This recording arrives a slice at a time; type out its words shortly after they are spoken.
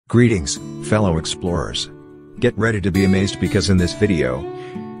Greetings, fellow explorers. Get ready to be amazed because in this video,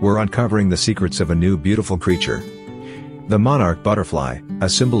 we're uncovering the secrets of a new beautiful creature. The monarch butterfly, a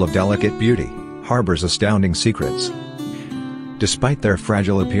symbol of delicate beauty, harbors astounding secrets. Despite their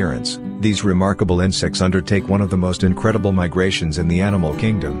fragile appearance, these remarkable insects undertake one of the most incredible migrations in the animal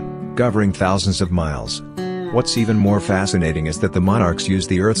kingdom, covering thousands of miles. What's even more fascinating is that the monarchs use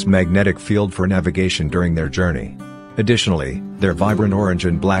the Earth's magnetic field for navigation during their journey. Additionally, their vibrant orange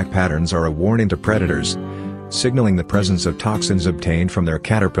and black patterns are a warning to predators, signaling the presence of toxins obtained from their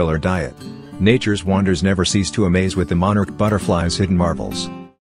caterpillar diet. Nature's wonders never cease to amaze with the monarch butterfly's hidden marvels.